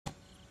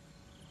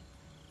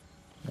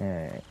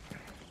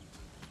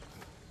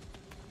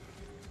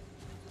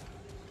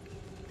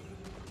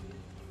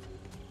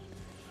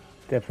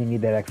Definitely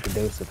need that extra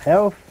dose of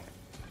health.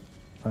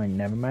 I mean,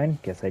 never mind.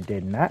 Guess I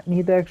did not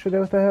need the extra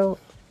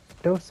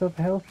dose of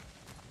health.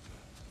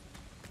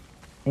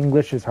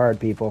 English is hard,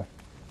 people.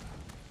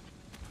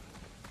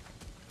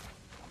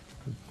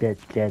 Da.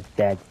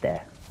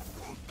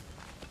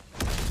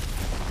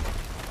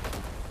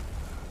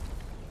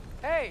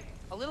 Hey,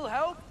 a little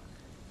help?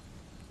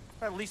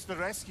 At least the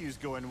rescue's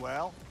going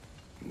well.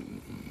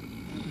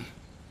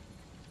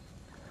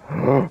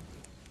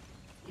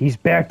 He's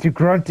back to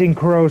grunting,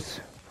 Kroos.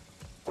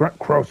 Grunt,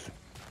 Kroos.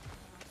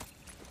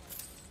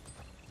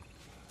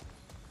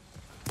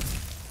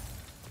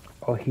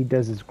 All he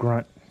does is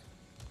grunt.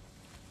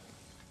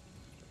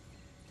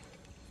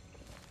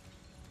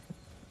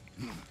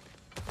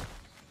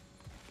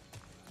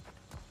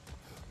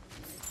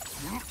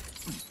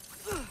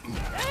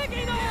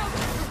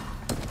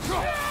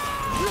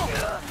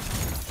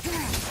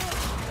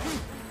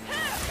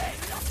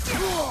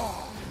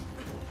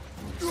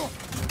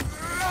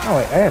 Oh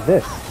wait, I have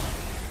this.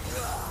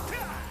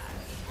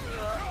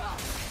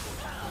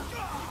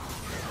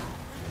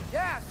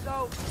 Yeah,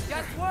 so,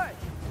 guess what?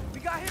 We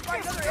got hit by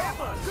another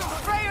ambush.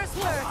 Freyrs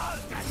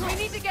were. We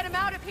need to get him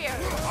out of here.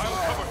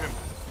 I'll cover him,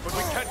 but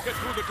we can't get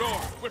through the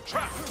door. We're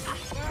trapped.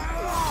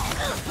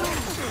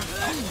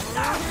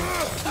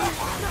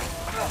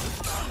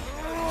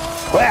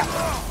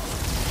 Wow.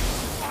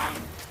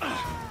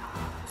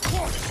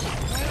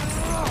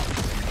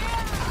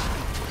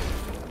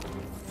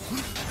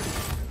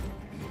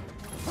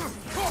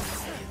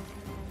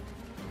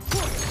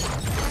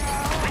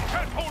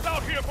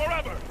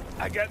 Forever.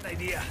 I got an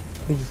idea.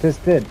 He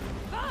just did.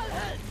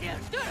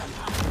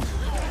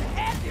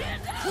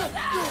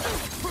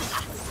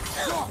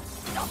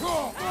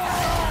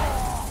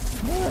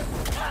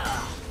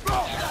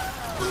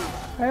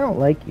 I don't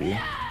like you.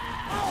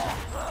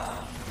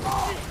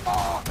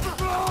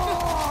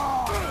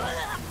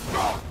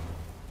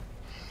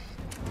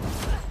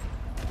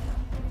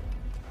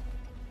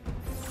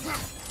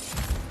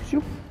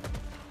 Shoot.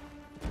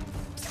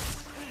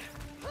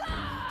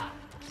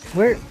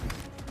 Where?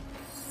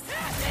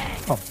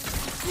 Oh.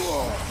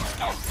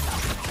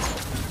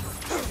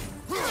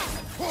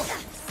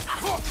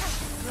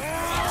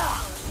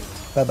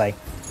 Bye-bye.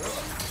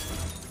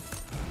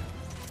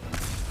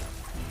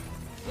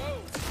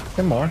 Is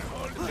there more?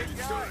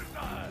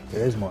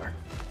 There is more.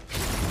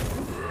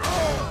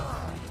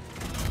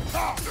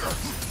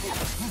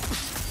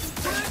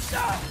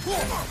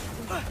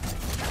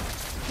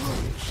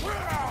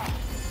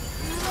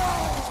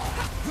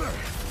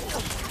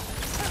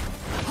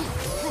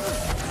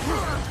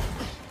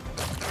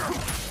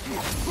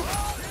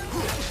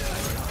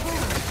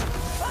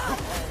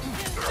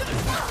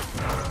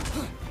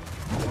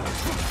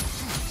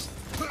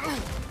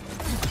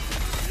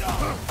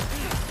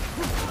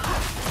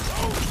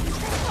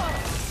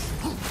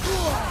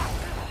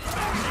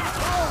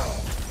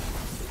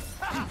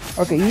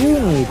 Okay, you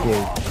need to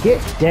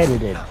get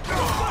deaded.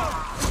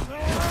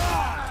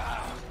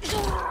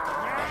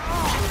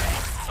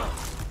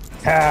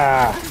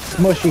 Ah,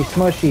 smushy,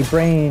 smushy,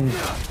 brain,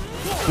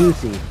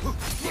 juicy.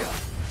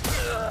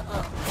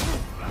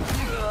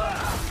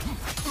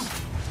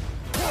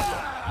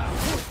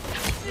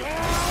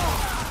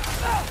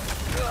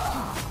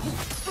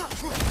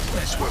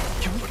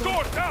 The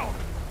door's down.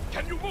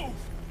 Can you move?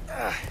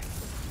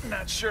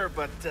 Not sure,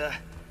 but I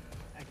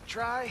can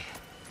try.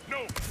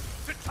 No.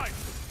 Sit tight.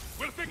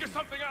 We'll figure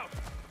something out.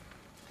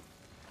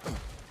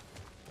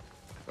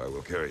 I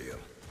will carry you.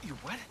 You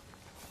what?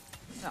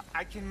 No,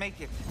 I can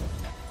make it.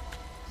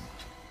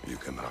 You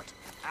cannot.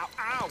 Ow,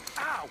 ow,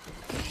 ow!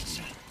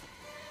 Easy.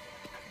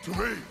 To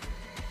me!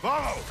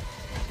 Follow!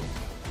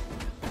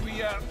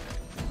 We,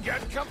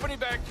 got company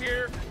back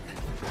here.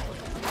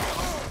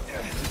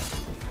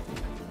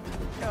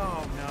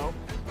 Oh, no.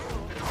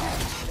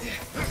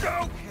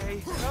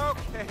 Okay,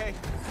 okay.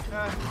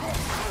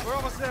 We're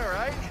almost there,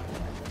 right?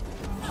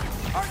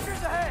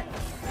 Archers ahead!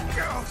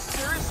 Oh,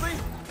 seriously?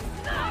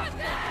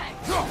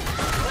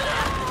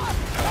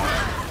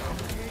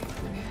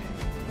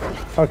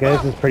 Okay,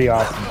 this is pretty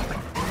awesome.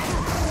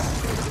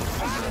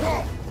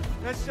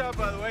 Nice job,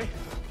 by the way.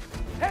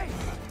 Hey,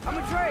 I'm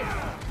a Drake.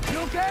 You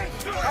okay?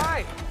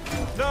 Hi.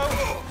 No.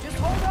 Just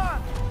hold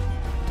on.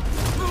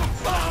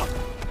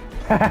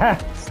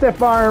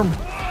 Stiff arm.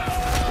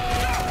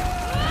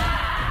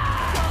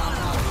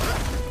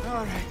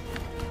 All right.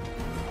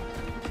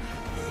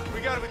 We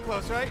gotta be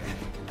close, right?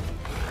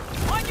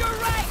 On your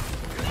right.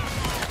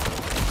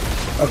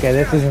 Okay,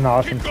 this is an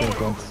awesome Keep going.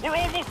 sequence. We're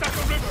almost at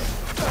the river.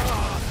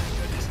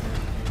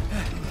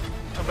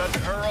 I'm about to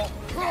hurl.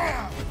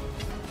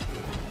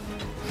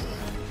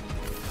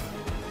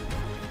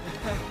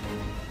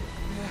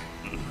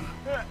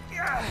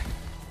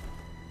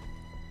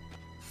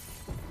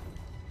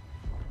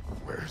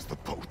 Where's the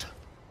boat?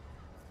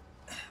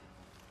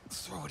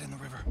 Let's throw it in the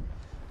river.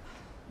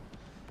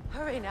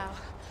 Hurry now.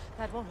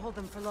 That won't hold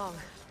them for long.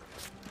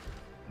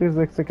 This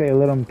looks like a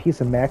little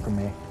piece of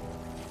macrame.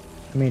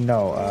 I mean,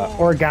 no,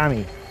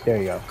 origami. There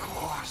you go. Of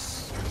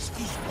course.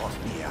 Excuse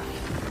me here.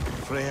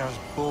 Freyr's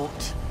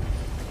boat.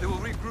 They will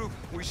regroup.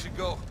 We should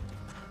go.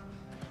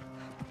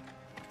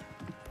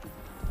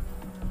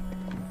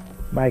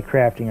 My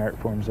crafting art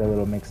forms are a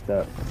little mixed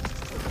up.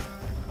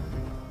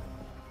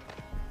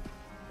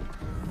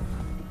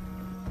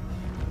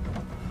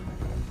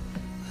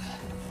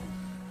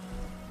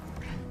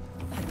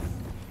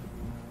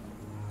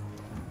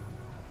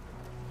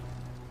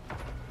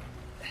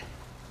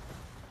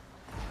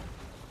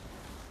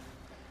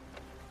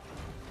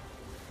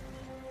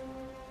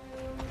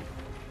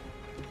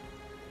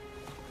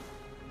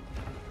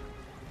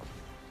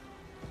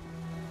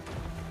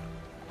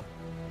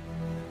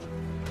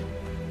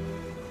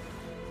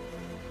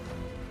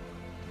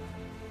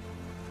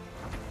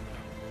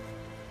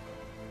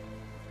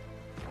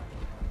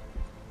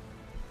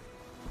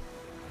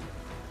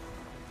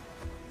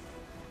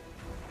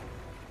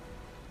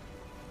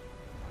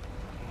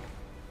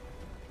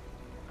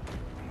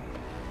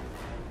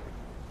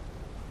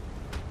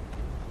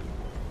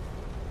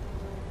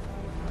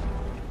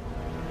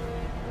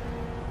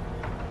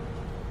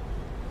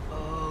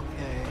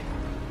 Okay.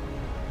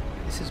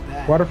 This is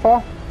bad.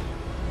 Waterfall?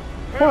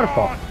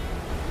 Waterfall.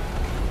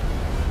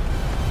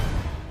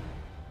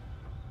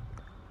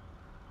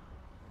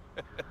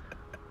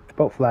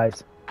 Boat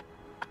flies.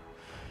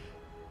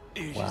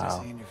 You should Wow.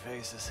 have seen your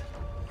faces.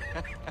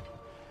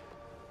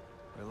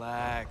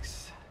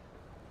 Relax.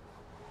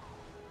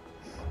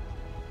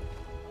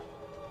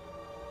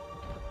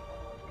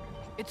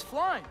 It's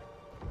flying.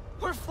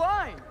 We're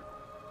flying.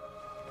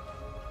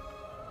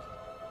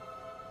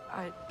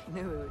 I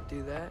knew it would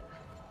do that.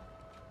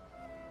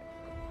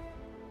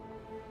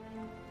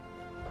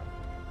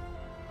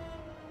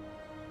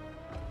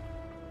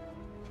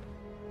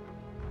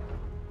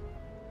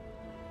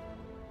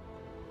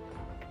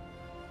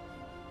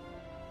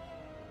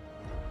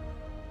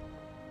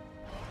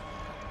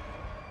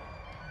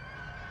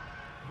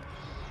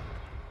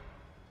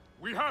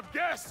 We have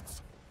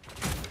guests!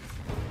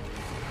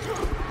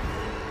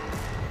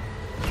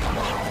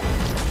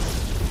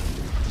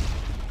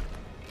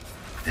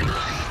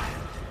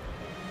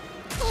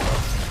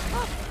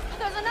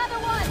 There's another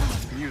one!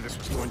 I knew this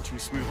was going too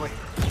smoothly.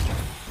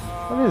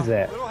 What is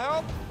that? Little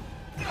help?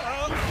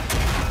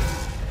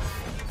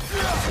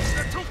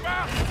 They're too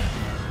fast!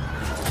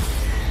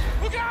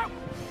 Look out!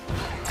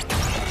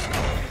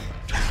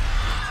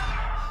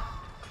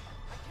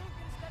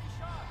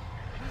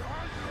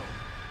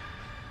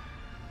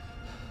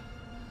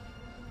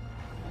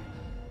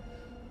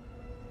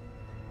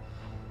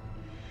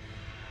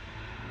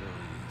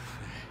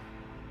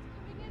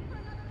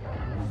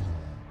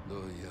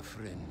 Loja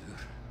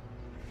frendur.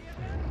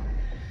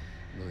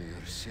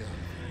 Loja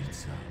sjálfur í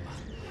sama.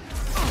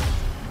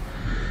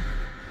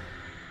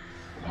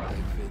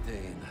 Ég veit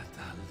ein að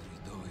aldrei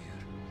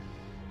dóir.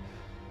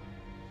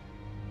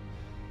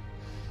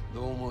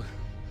 Dómur,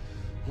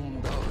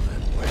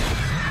 dáðan vei.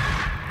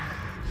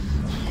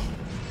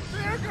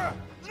 Bigir!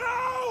 No!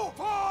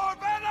 For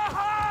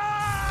Benaheim!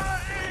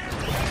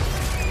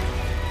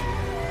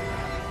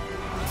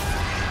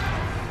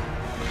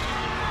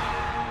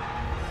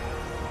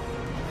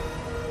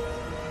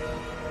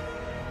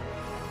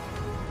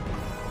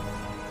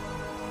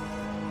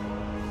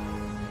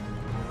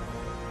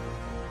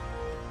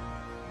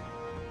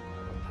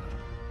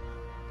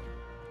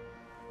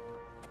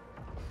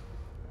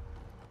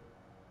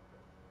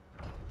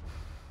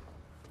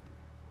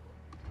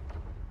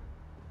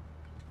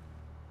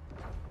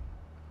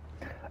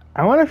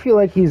 I want to feel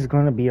like he's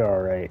going to be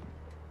alright.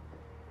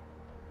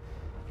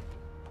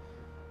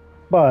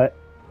 But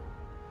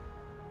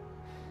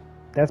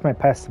that's my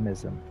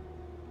pessimism.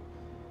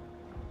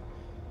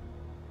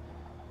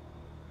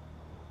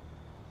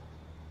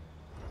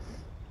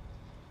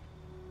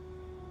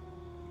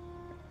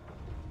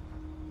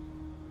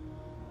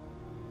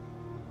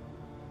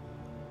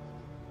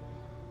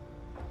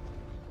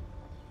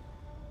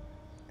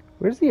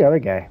 Where's the other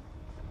guy?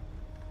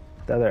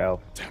 The other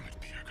elf. Damn it,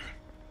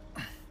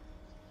 Bigir.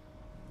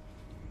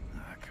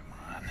 Ah, come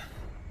on.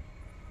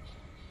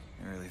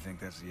 You really think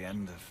that's the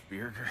end of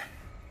Bigir?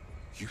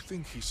 You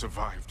think he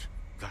survived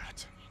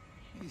that?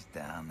 He's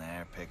down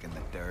there picking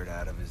the dirt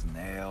out of his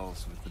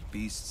nails with the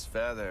beast's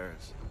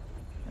feathers.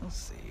 You'll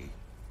see.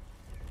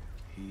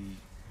 He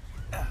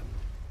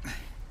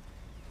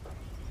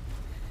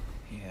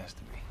has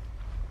to be.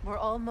 We're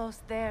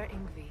almost there,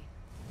 Ingvi.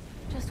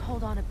 Just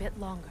hold on a bit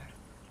longer.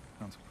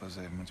 I don't suppose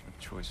I have much of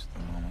a choice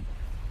at the moment.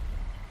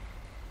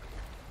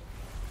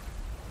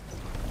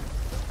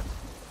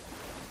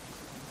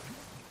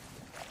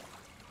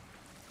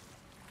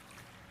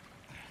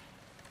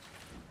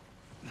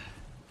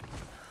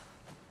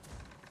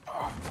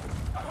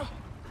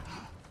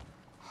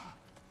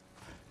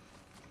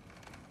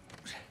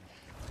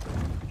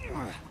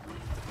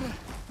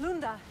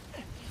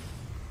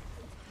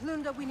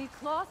 Lunda, we need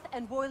cloth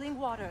and boiling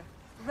water.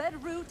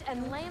 Red root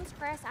and lamb's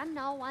grass. I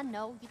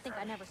know. You think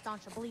I never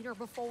staunched a bleeder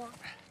before?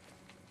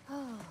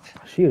 Oh,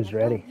 She was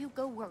ready. don't you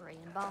go worrying,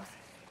 boss.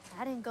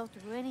 I didn't go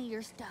through any of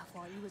your stuff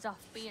while you was off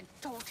being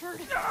tortured.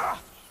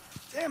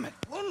 Damn it,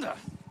 Lunda!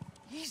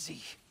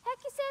 Easy. Heck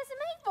you says to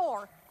me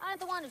for? I ain't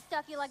the one who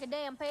stuck you like a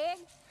damn pig.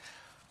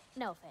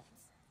 No offense.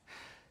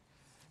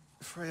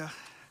 Freya,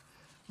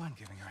 mind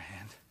giving her a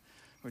hand?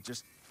 We're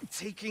just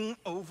taking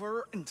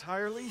over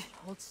entirely?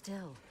 Hold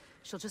still.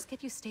 She'll just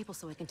get you stable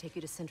so I can take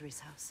you to Sindri's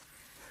house.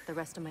 The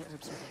rest of my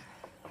herbs are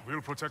there.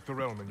 We'll protect the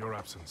realm in your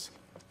absence.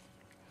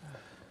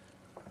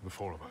 The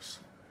four of us.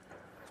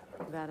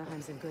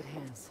 Vanaheim's in good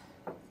hands.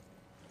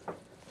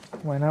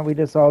 Why not we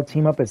just all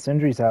team up at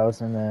Sindri's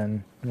house and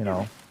then, you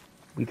know,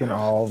 we can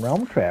all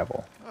realm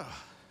travel.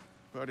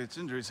 Party at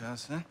Sindri's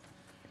house, huh?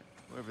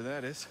 Whoever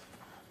that is.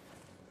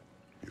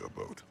 Your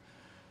boat.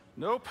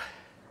 Nope.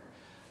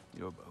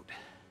 Your boat.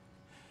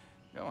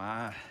 Go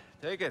on,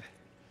 take it.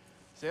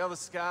 Sail the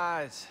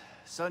skies.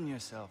 Sun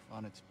yourself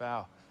on its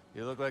bow.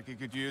 You look like you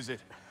could use it.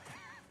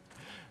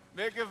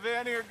 Make a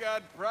Vanir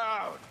god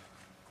proud.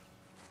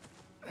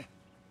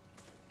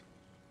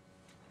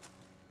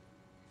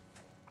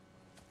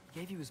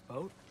 Gave you his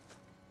boat?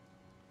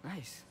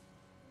 Nice.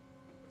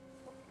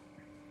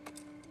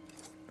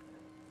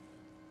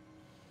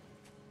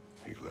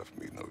 He left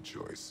me no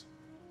choice.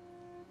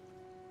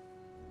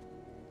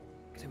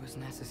 Because it was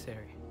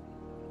necessary.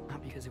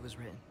 Not because it was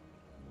written.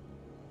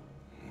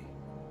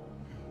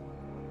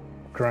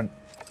 Grunt.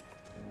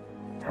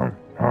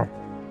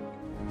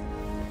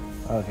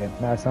 Okay,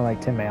 now I sound like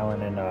Tim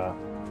Allen in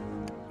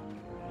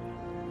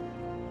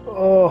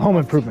Home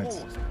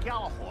Improvements.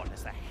 Gjallarhorn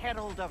is the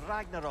herald of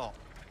Ragnarok.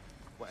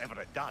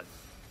 Whatever it does.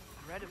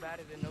 I read about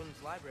it in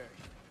Odin's library.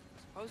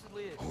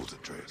 Supposedly it... Hold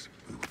it, Trace.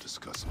 We will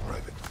discuss in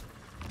private.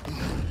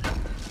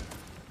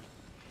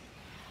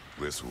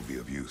 This will be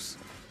of use.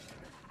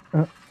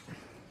 The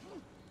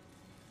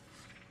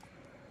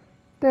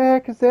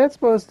heck is that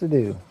supposed to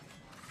do?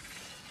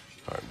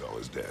 Heimdall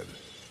is dead.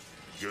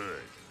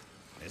 Good.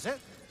 Is it?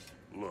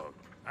 Look,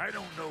 I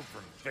don't know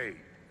from fate,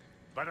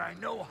 but I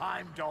know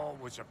Heimdall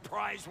was a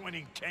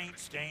prize-winning taint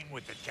stain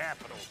with the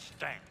capital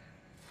stank.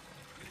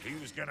 If he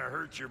was gonna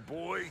hurt your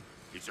boy,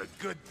 it's a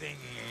good thing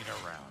he ain't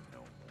around no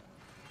more.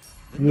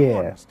 The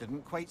Norns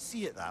didn't quite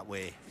see it that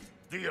way.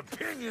 The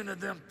opinion of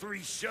them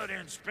three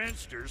shut-in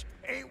spinsters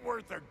ain't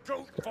worth a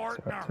goat fart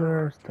in a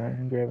herd.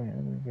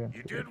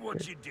 You did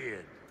what you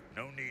did.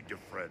 No need to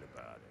fret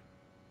about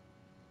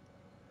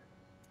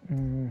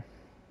it.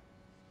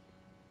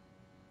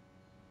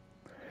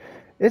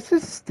 This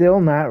is still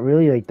not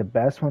really like the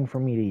best one for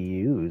me to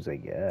use, I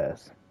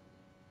guess.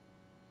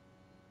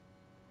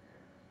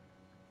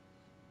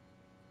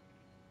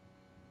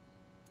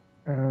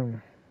 I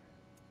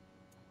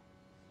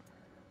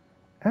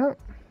don't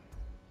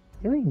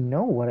really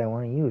know what I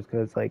want to use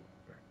because, like,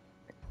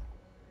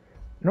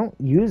 I don't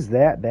use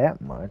that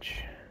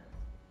much.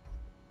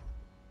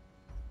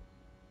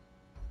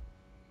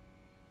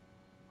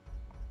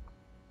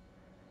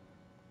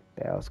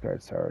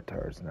 Battlescarred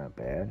Sartor is not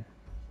bad.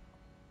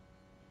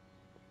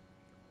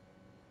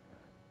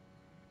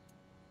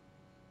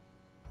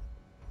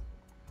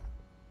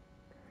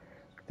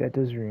 That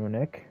does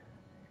runic,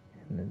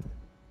 and then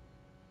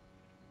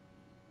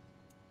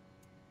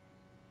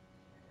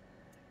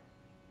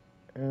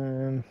I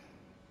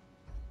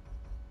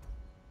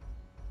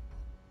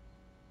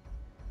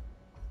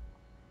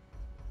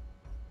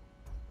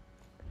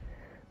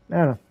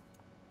don't know.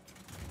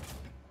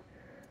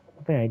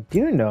 One thing I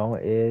do know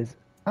is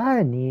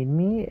I need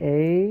me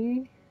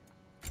a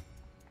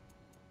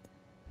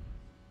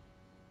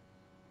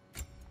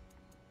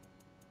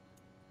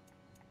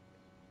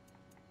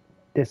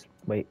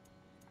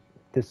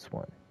this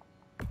one.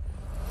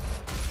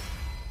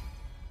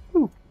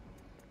 Ooh.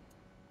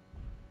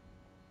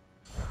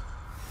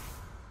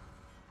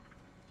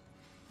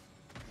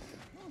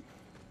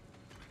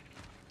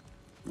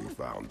 We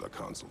found the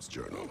consul's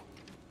journal.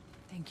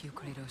 Thank you,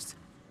 Kratos.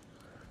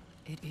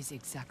 It is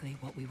exactly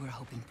what we were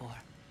hoping for.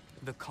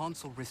 The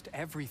consul risked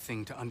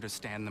everything to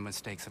understand the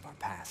mistakes of our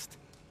past.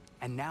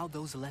 And now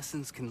those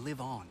lessons can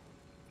live on.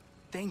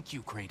 Thank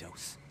you,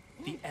 Kratos.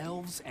 The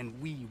elves and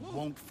we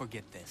won't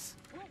forget this.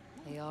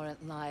 They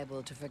aren't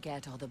liable to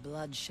forget all the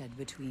bloodshed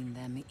between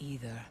them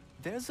either.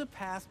 There's a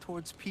path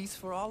towards peace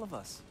for all of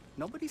us.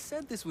 Nobody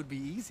said this would be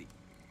easy.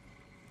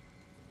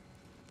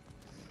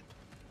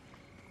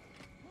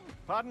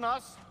 Pardon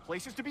us.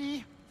 Places to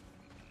be.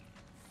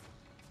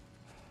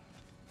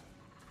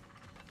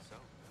 So,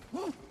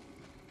 what do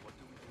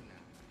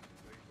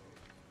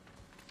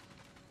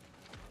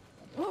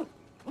we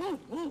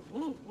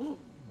do now?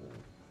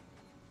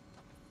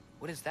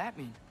 What does that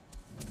mean?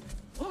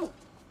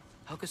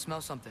 Helka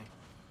smells something.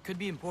 Could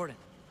be important.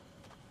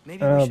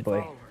 Maybe we should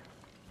follow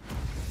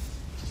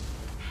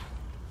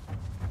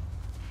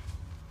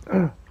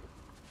her.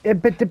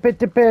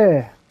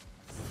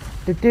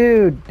 The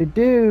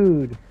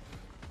dude.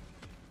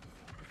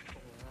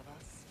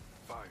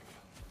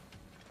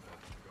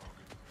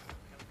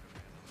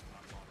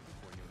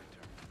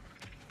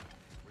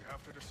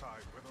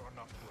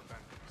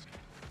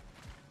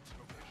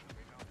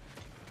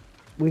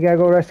 We gotta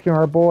go rescue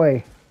our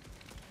boy.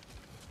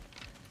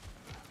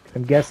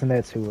 I'm guessing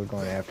that's who we're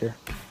going after.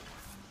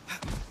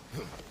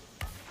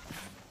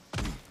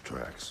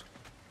 Tracks.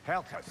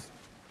 Helka's.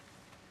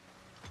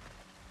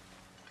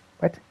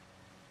 What?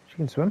 She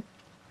can swim?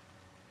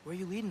 Where are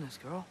you leading us,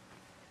 girl?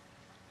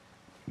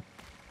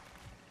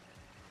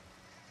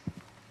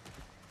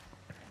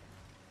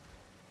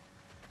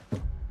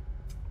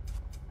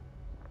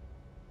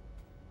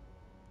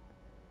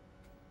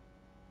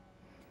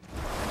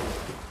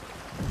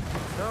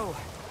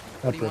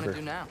 What do you want to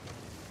do now?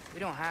 We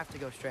don't have to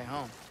go straight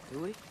home, do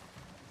we?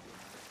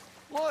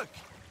 Look!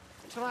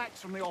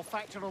 Tracks from the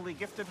olfactorily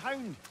gifted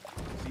hound.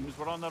 Seems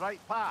we're on the right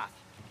path.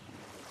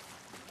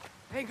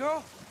 Hey,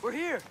 girl, we're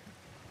here.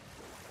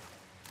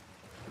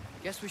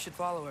 Guess we should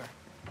follow her.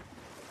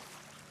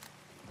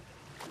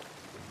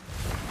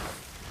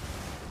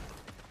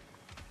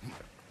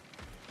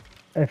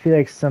 I feel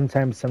like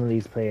sometimes some of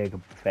these play like a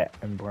fat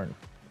important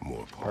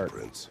More paw part.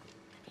 prints.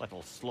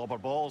 Little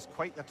slobberball's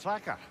quite the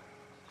tracker.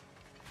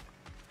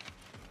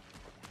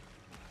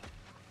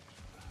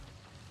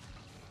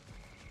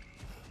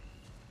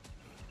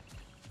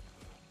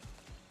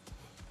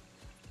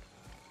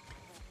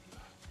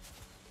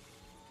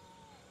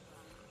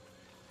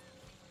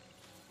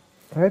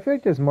 I feel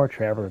like there's more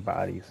traveler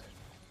bodies.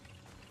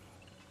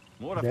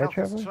 More Is of that Helga's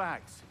traveler?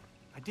 tracks.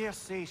 I dare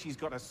say she's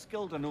got as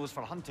skilled a nose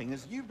for hunting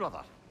as you,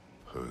 brother.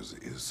 Hers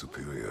is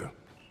superior.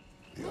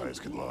 The eyes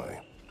can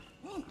lie.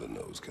 The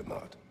nose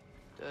cannot.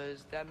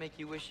 Does that make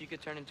you wish you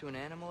could turn into an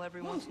animal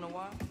every once in a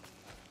while?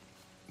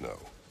 No.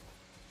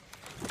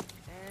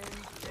 And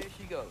there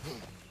she goes.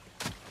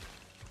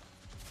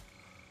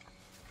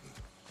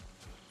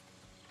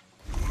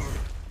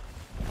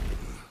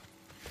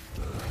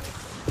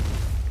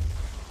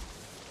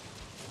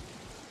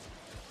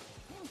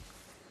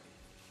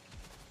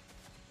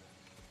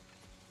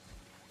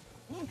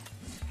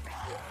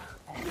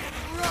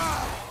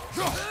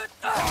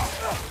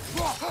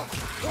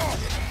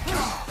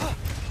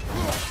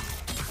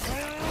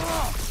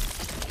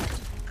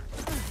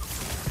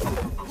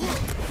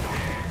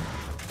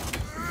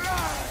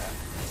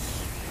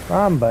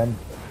 Come on, bud.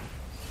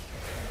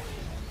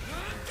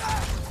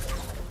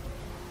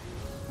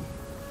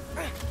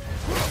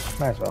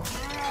 Might as well.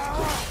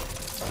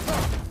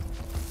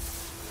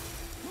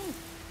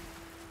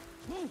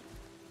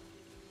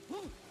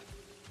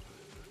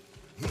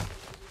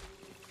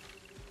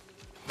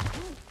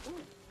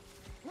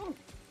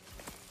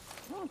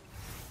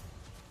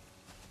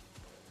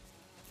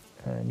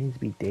 It needs to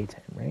be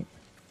daytime, right?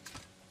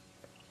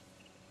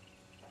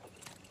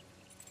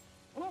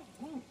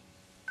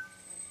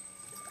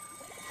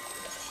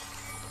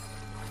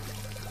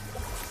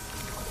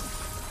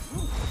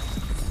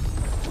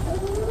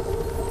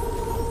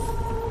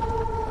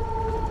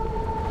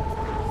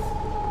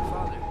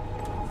 Father,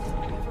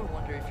 do you ever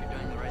wonder if you're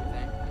doing the right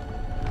thing?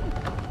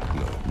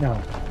 No.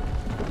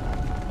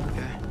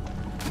 Okay.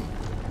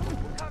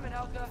 We're coming,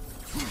 Helga.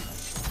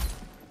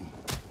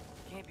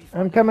 Can't be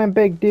I'm coming,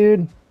 big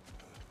dude.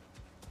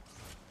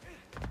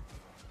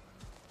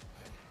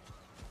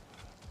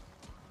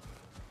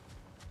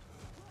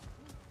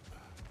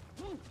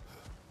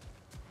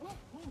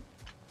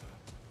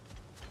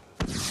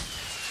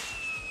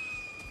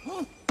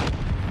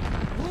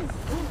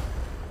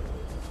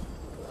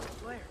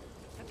 Claire,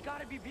 that's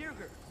gotta be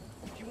Bigir.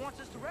 She wants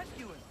us to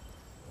rescue him.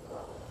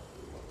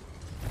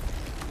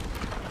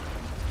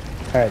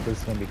 Alright, this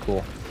is gonna be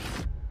cool.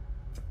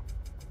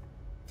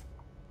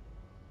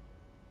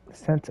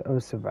 Sense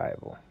of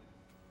survival.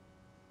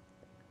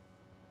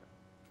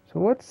 So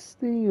what's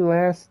the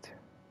last...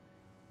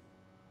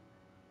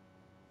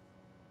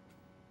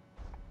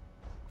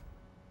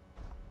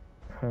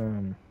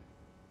 How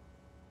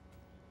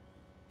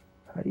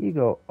do you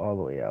go all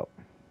the way out?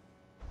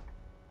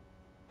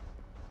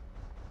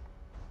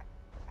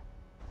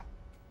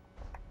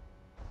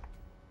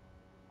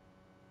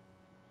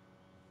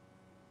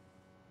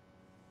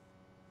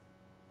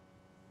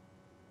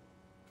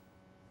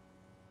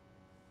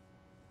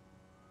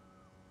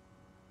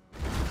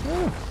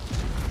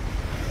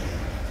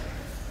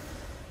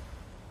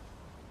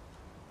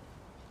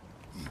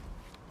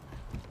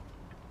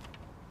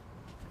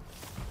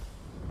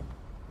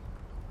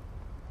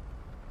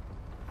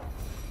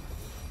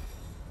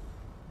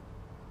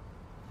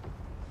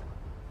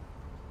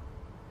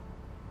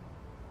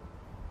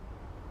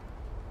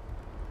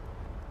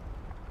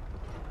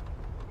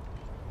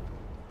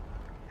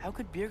 How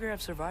could Bigir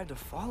have survived a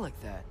fall like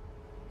that?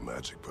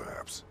 Magic,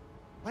 perhaps.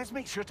 Let's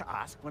make sure to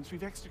ask once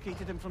we've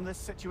extricated him from this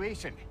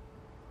situation.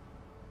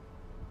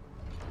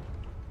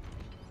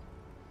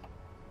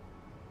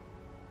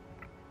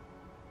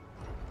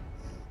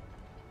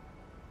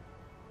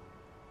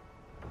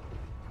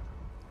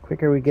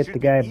 Quicker we get Should the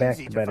guy be back,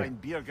 easy the to better.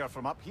 find Bigir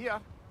from up here.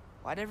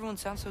 Why'd everyone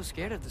sound so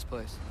scared of this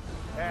place?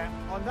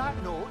 On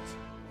that note,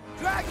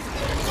 dragon!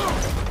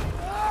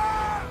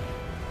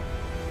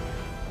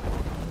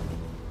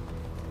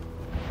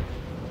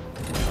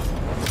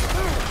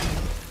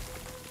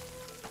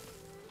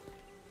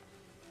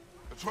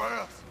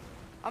 Atreus!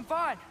 I'm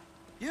fine.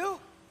 You?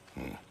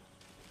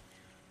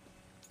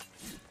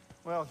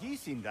 Well, he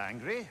seemed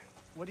angry.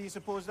 What do you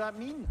suppose that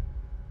means?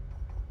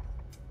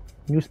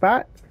 New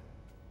spot?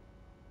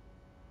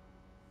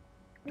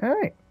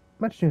 Alright,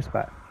 much new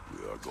spot.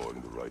 We are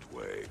going the right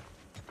way.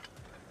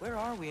 Where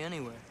are we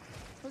anyway?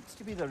 Looks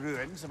to be the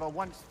ruins of a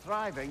once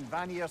thriving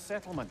Vanir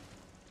settlement.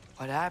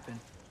 What happened?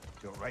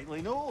 Don't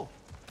rightly know.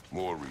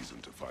 More reason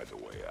to find a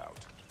way out.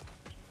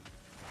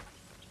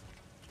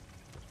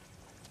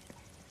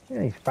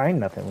 Yeah, you find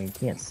nothing when you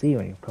can't see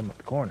when you come up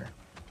the corner.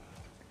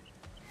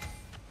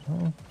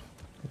 Oh,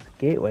 it's a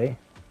gateway.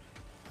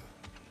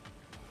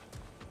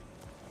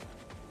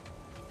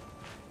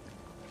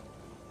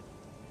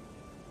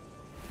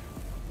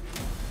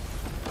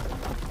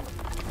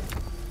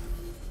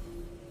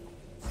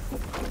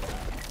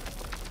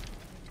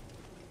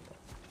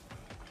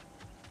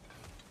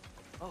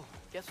 Oh,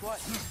 guess what?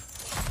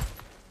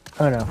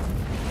 Oh no.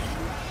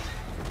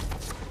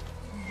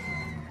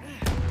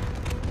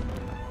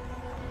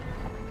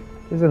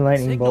 There's a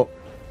lightning Signal. bolt.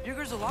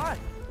 Bigir's alive.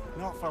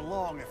 Not for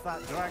long if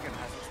that dragon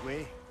has its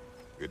way.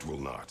 It will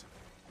not.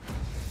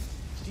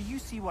 Do you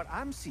see what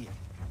I'm seeing?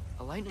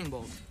 A lightning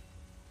bolt.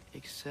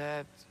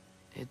 Except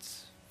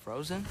it's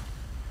frozen?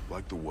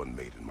 Like the one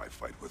made in my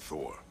fight with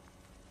Thor.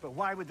 But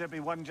why would there be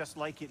one just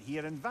like it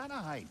here in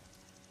Vanaheim?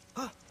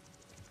 Oh,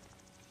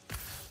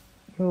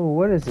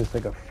 what is this?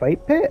 Like a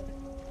fight pit?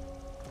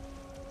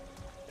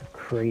 A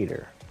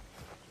crater.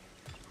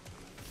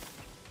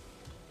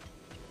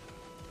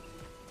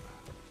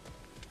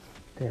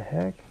 The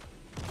heck?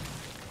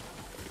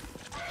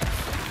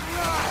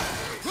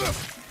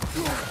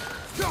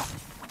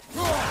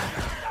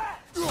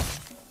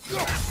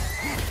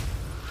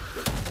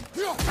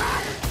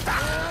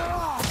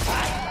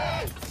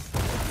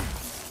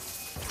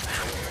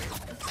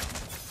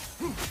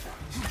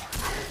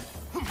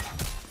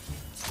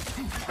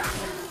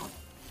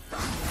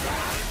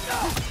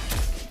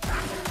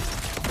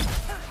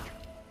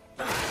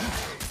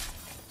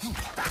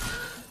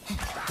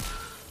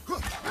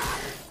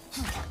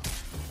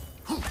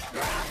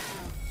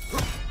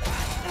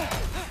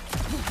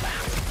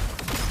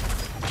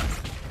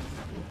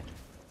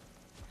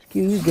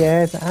 Excuse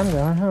guys, I'm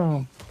going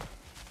home.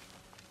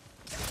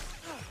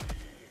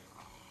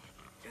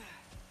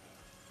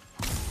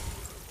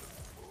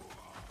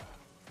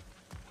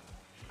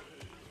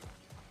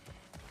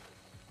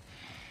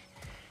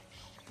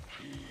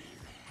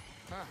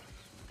 Huh.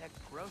 That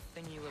growth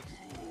thingy looks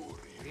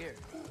weird.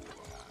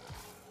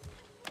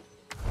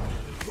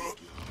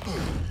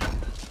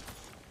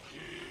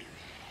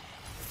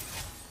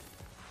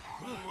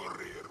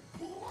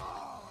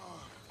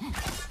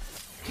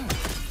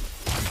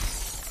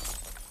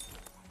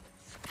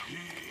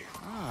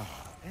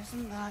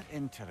 Isn't that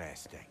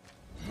interesting?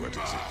 What is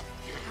it?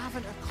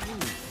 Haven't a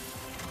clue.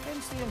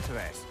 Hence the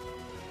interest.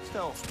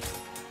 Still,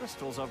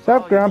 crystals are What's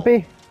up, valuable.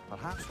 Grumpy?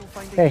 Perhaps we'll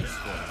find a Hey. use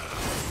for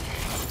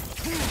it.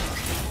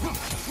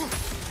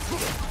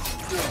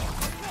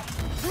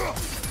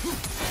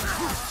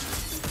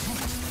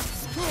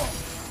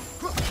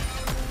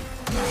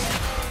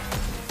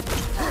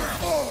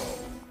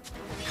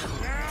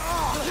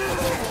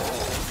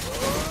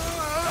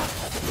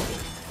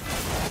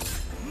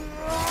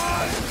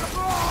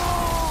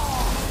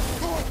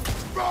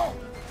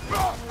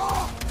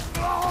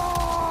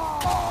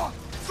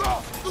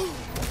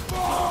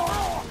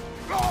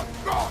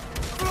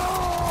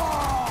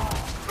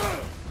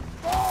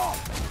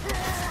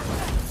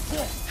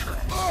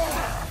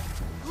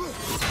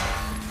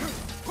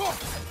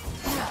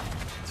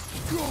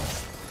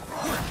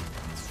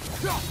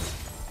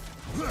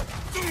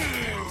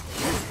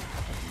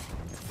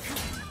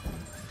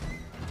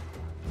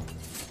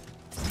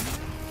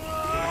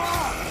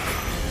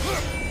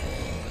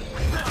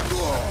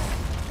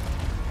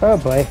 Oh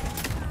boy.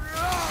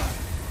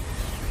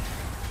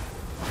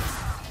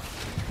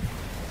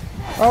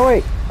 Oh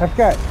wait, I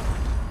forgot.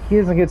 He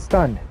doesn't get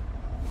stunned.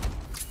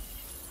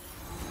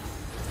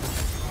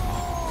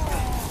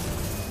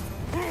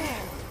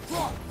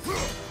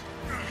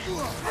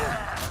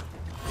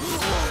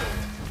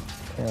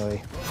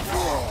 Really?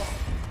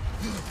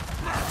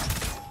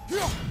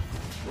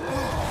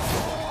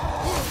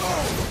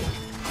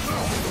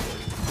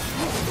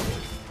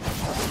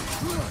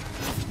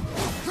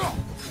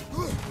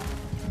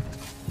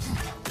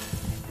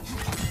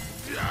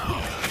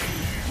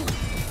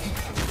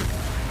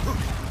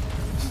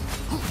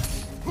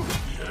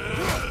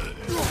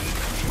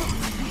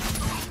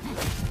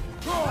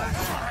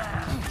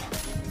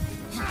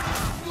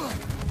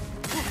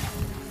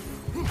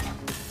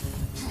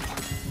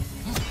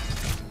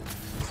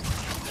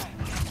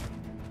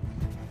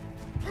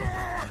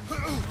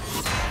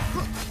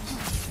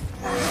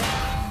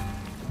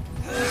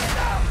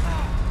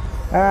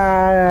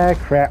 Ah,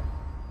 crap.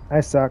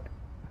 I suck.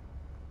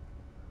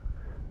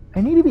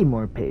 I need to be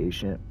more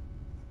patient.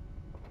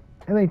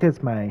 I think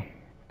that's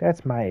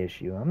my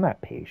issue. I'm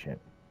not patient.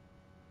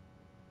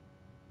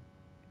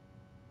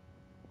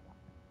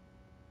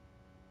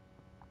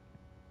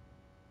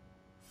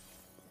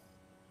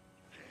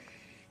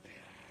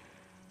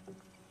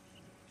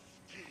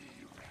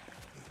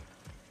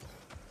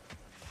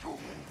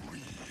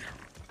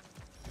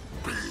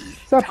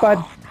 What's up,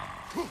 bud?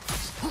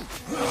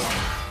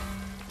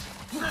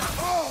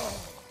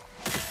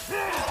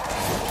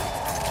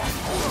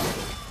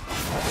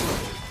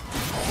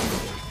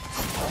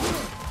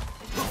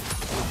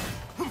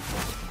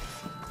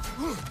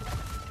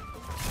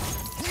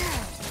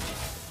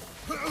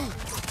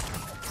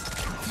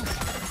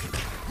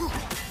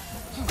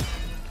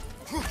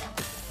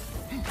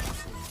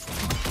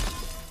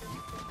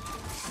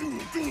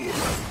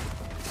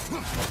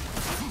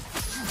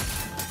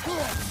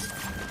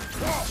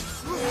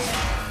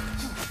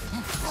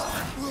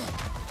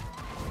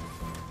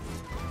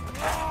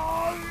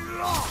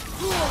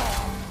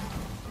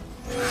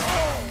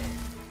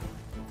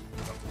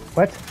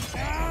 What?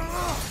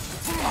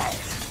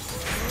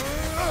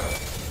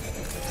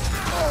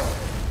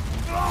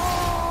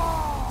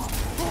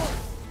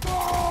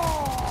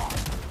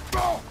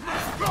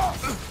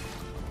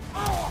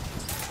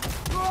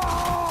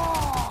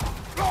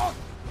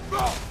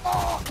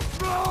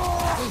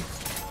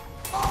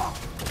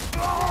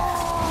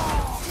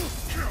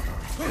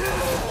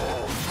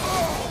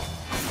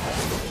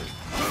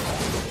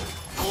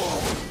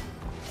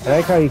 I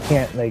like how you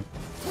can't, like,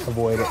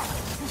 avoid it.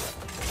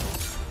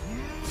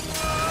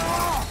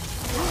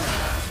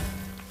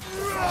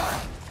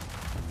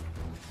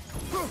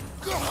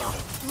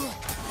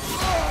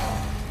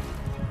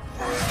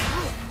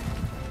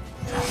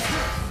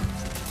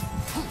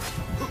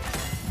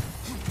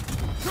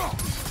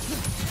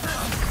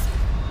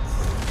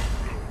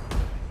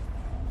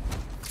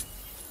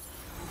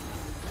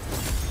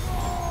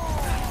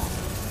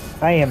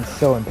 I am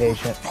so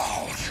impatient.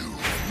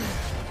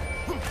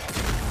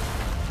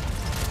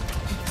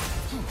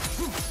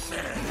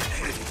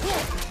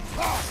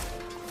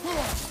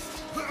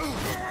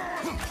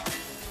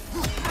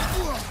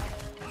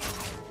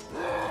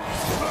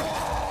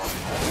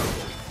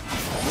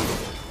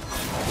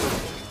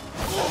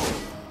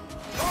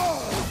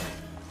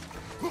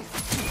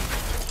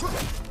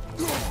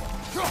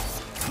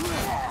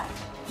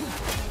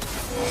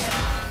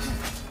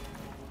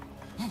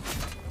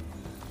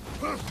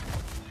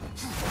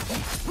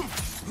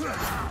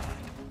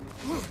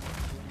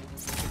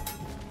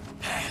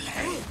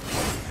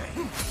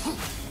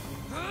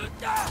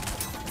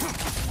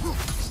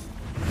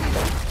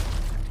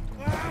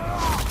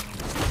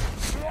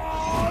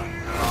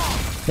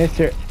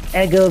 Mr.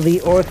 Egil the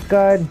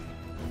Orthgod,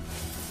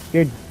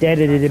 you're dead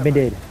and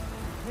admitted.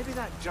 Maybe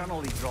that journal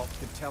he dropped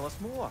could tell us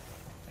more.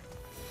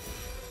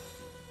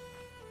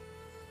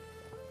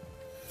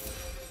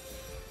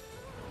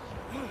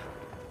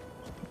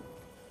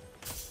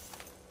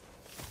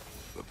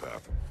 The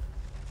path.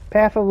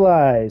 Path of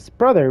Lies.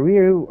 Brother, we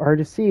are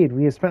deceived.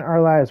 We have spent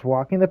our lives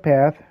walking the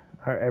path,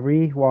 our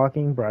every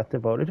walking breath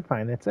devoted to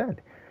find its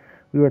end.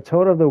 We were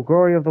told of the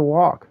glory of the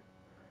walk,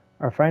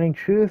 are finding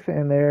truth,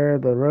 and there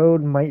the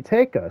road might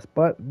take us,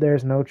 but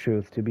there's no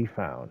truth to be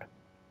found.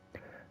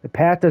 The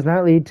path does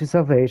not lead to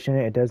salvation,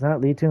 it does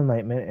not lead to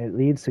enlightenment, it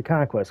leads to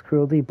conquest,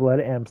 cruelty, blood,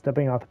 and I'm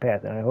stepping off the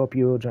path, and I hope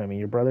you will join me,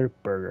 your brother,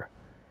 Burger.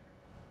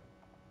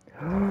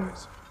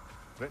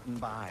 Written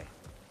by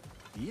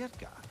Bigir.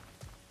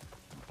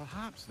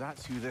 Perhaps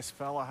that's who this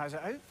fella has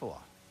it out for.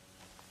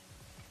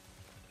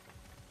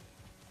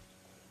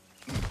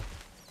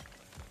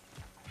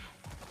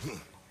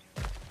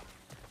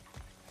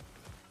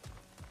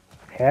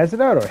 Has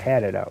it out or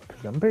had it out?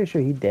 Because I'm pretty sure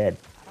he dead.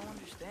 I don't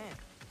understand.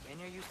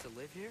 Freyr used to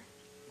live here?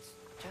 It's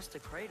just a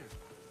crater.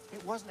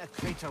 It wasn't a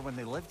crater when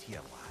they lived here,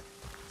 lad.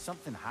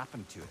 Something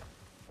happened to it.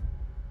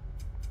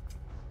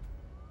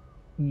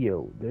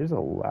 Yo, there's a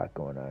lot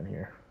going on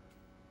here.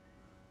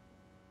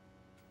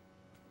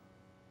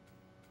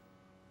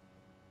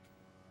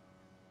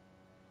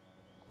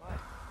 What?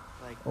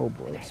 Like oh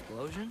boy. An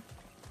explosion?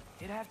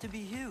 It'd have to be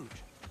huge.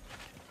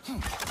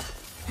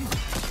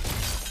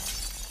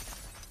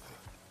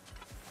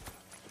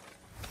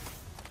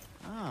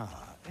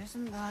 Ah,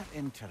 isn't that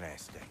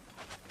interesting?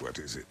 What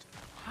is it?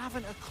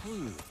 Haven't a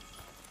clue.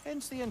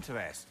 Hence the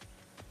interest.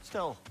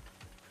 Still,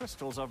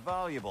 crystals are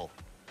valuable.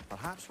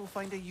 Perhaps we'll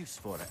find a use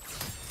for it.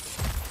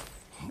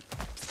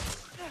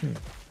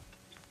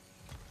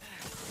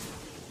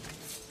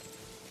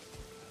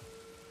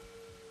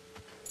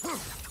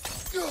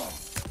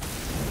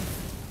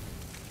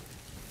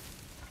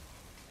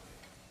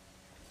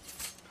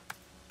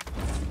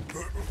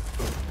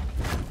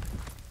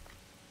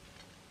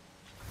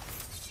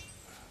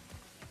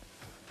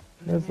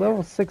 There's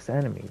level 6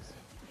 enemies.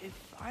 If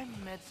I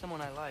met someone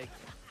I liked,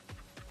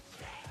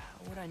 how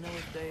would I know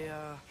if they,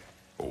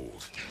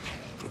 Old.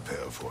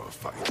 Prepare for a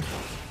fight.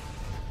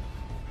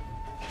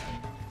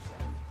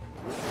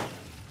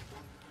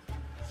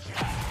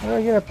 How do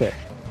I get up there?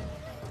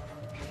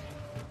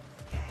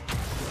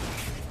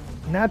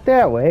 Not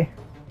that way.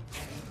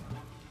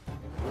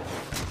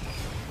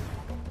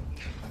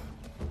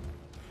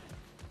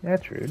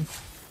 That's rude.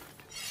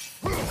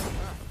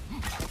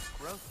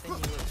 growth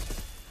thingy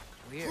looks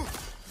weird.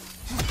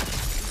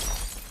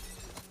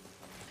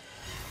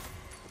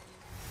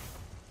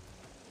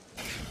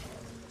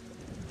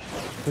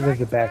 So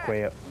there's a back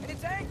way up.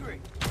 It's angry.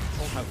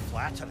 Oh, how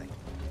flattering.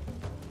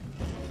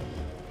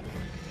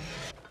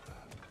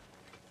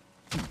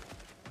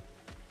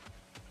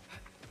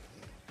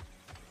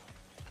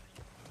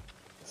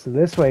 So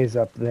this way is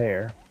up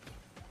there.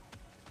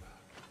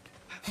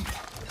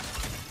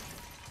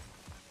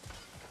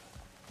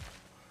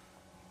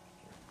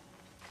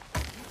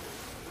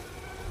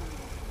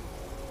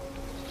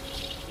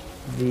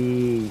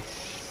 The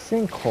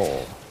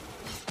sinkhole.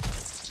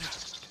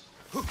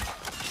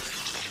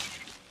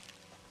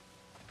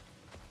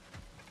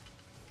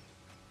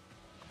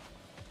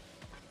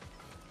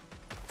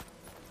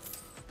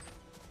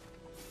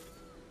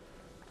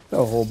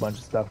 A whole bunch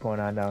of stuff going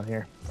on down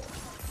here.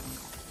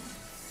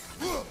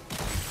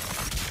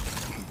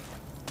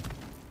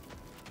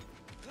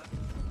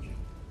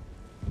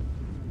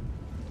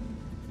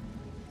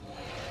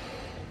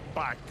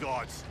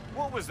 gods!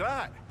 What was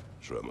that?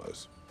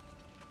 Tremors.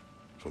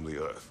 From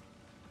the earth.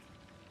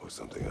 Or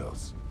something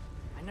else.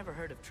 I never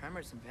heard of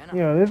tremors in Venom.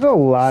 You know, there's a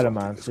lot of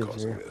Something is monsters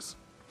causing here. this.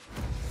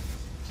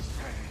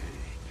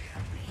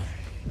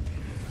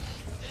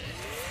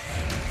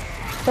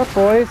 What's up,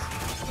 boys?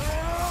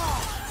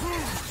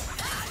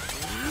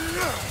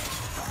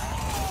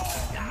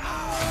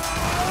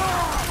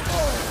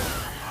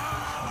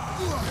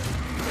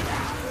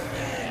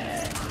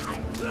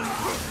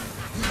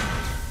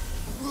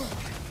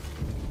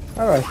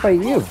 How do I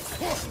fight you?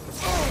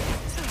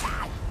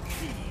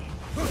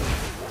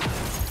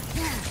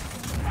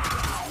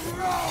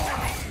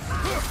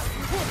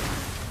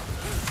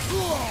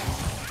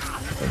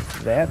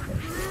 What's that thing?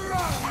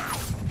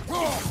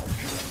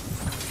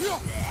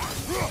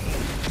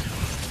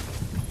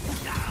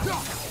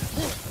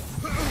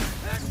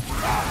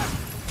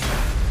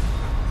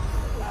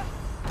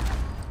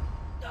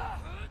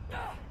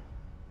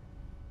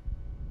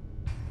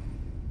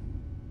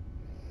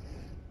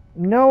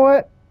 You know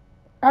what?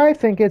 I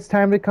think it's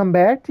time to come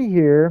back to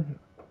here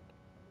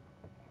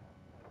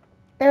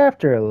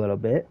after a little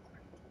bit.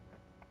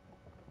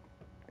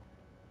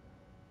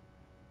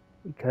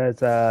 Because,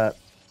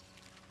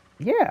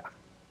 yeah,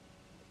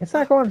 it's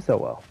not going so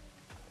well.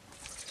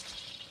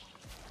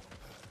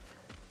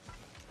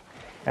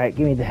 Alright,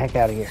 get me the heck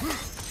out of here.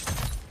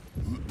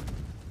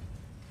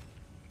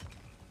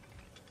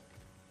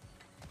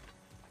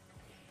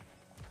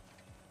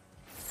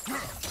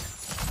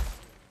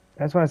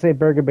 I just want to say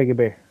burger, bigger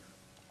bear.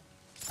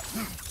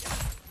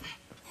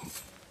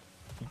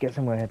 Guess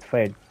I'm gonna have to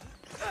fight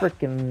a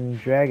frickin'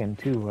 dragon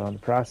too while in the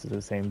process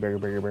of saying burger,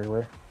 burger, burger,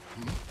 burger.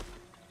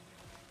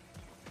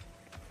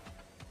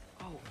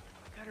 Oh,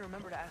 I gotta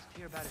remember to ask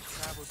Tyr about his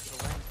travels to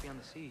the lands beyond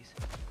the seas.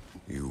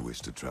 You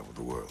wish to travel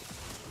the world.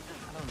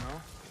 I don't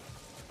know.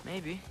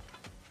 Maybe.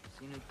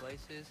 See new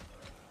places.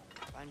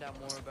 Find out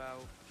more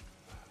about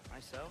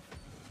myself.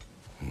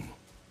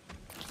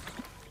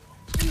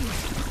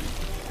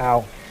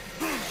 Ow.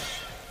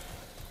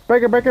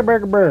 Burger, burger,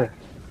 burger, burger.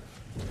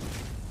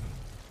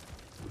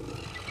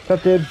 What's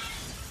up, dude?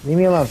 Leave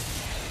me alone.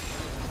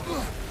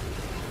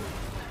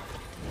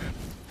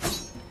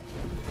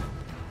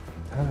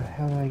 How the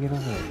hell do I get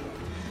over there?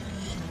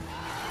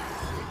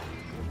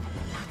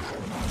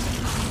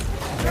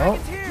 Nope.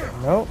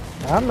 Nope.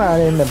 I'm not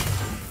in the...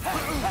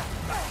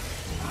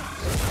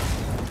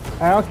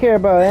 I don't care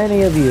about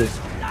any of you.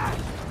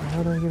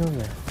 How do I get over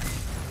there?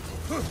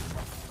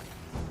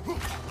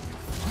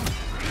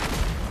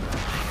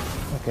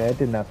 Okay, I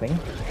did nothing.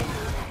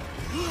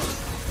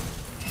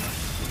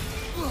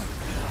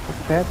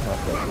 What's that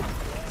nothing?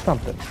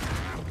 Something.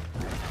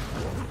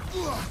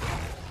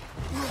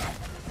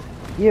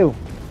 You.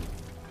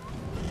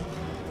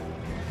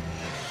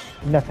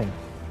 Nothing.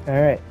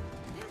 Alright.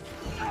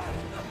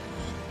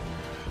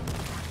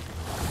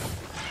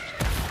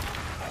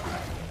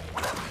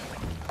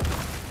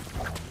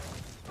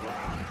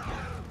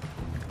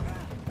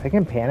 I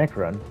can panic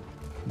run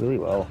really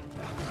well.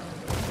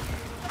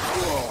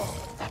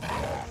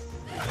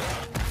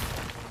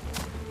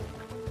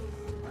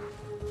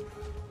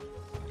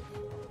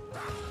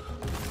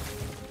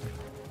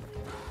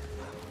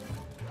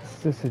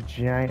 Is this a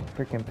giant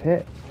freaking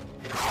pit?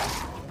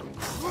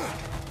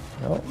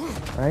 No,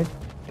 I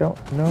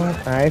don't know.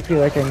 I feel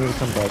like I need to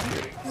come back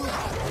here.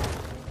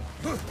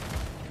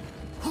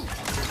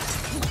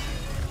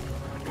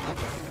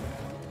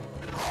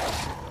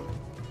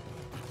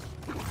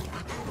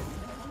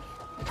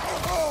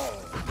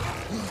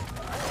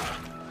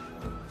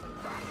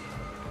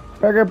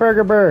 Burger,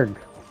 burger, burg.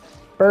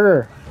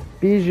 Burger.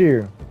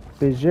 Bigir.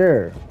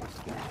 Bigir.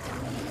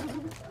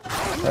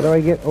 How do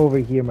I get over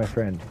here, my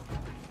friend?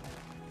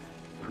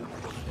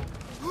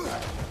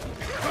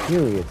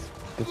 Idiots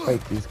to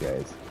fight these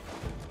guys.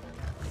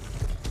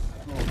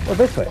 Oh,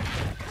 this way.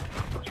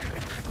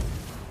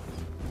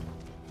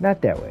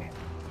 Not that way.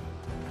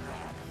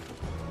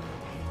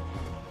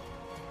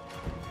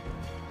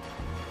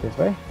 This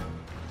way?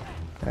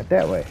 Not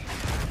that way.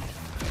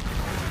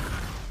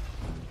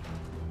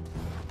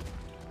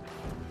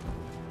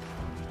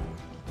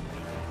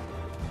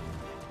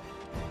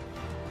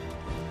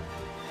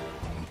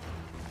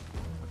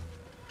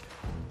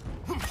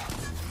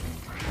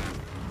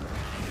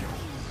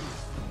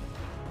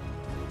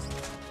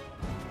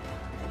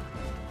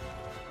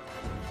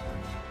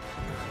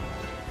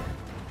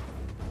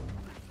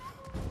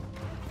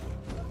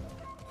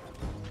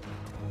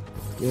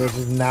 This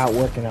is not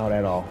working out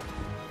at all.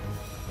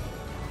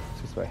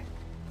 It's this way.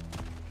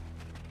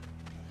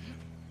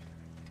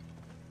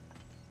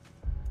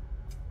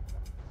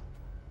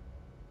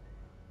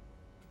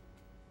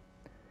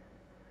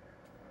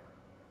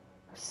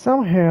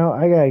 Somehow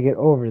I gotta get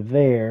over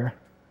there.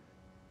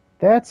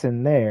 That's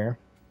in there.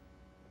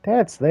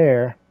 That's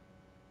there.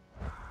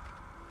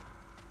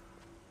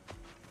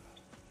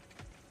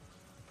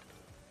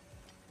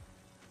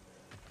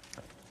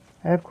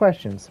 I have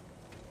questions,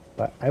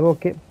 but I will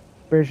get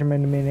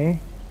Benjamin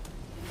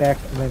back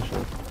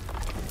eventually.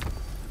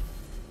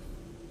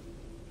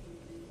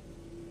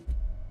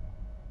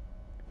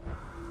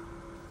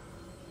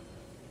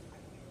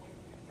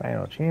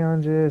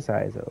 challenges.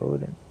 Eyes of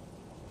Odin.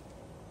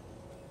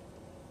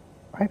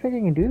 I think I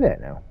can do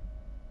that now.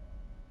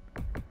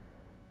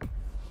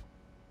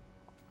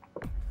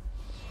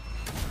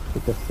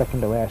 Get the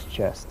second to last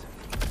chest.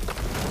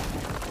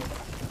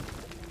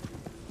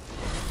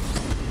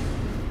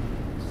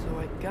 So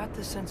I got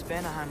the sense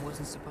Vanaheim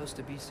wasn't supposed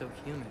to be so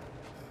humid.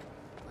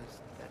 Was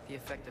that the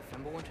effect of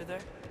Fimbulwinter there?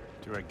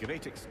 To a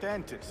great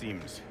extent, it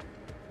seems.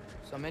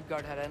 So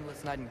Midgard had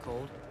endless night and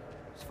cold.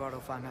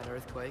 Svartalfheim had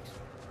earthquakes.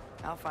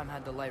 Alfheim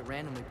had the light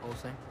randomly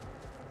pulsing.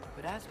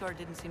 But Asgard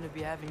didn't seem to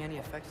be having any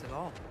effects at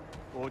all.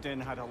 Odin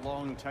had a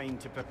long time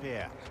to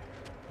prepare.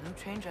 No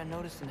change I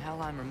noticed in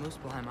Helheim or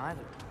Muspelheim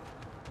either.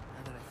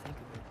 Now that I think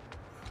of it.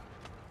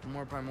 The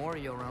more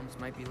primordial realms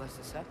might be less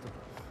susceptible.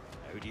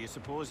 How do you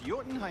suppose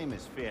Jotunheim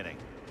is faring?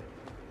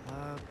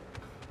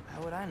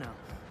 How would I know?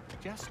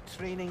 Just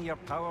training your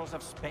powers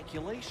of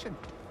speculation.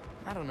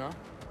 I don't know.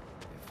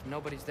 If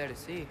nobody's there to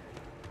see,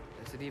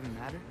 does it even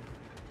matter?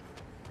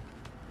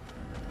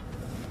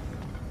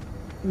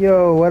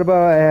 Yo, what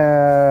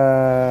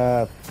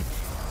about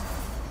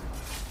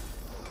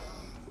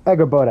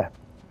Agraboda,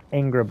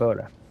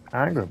 Angraboda,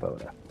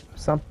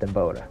 something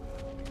Boda.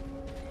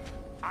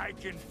 I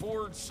can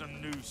forge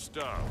some new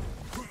stuff.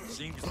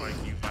 Seems like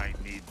you might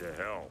need the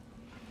help.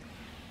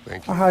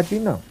 Thank Oh, you. how'd you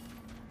know?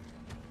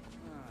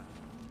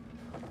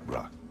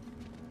 Rock.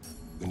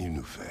 When you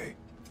knew Faye,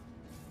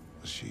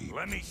 was she...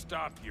 Let me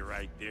stop you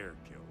right there,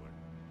 killer.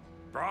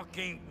 Brock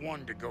ain't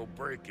one to go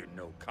breaking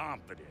no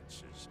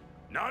confidences.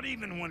 Not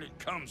even when it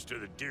comes to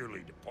the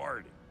dearly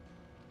departed.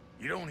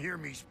 You don't hear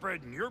me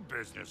spreading your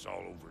business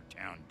all over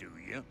town, do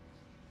you?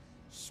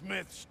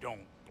 Smiths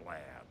don't blab.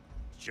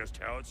 It's just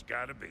how it's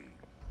gotta be.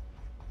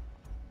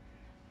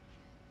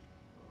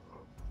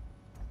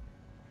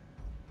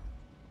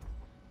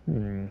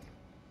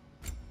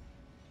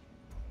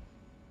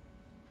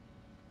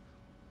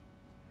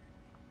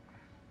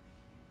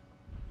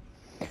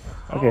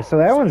 Okay, so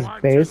that one's I'm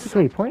just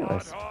basically some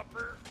pointless.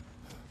 clodhopper?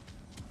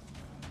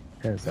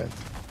 In a sense.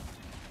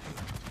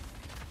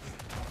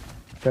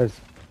 Because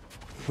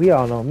we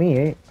all know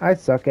me, I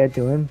suck at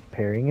doing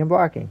parrying and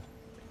blocking.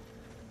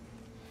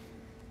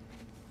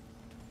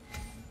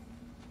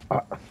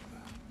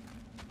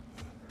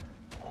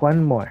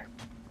 One more.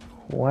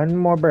 One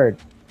more bird.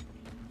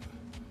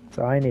 That's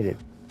all I needed.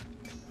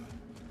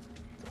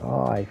 That's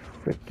all I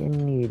freaking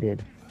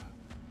needed.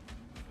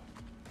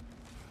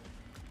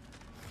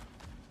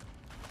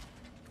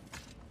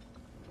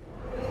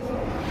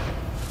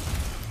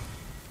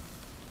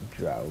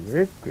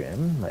 Draugr,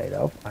 Grim, Light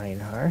Elf,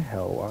 Einhar,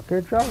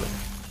 Hellwalker,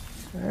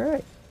 Draugr.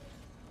 Alright.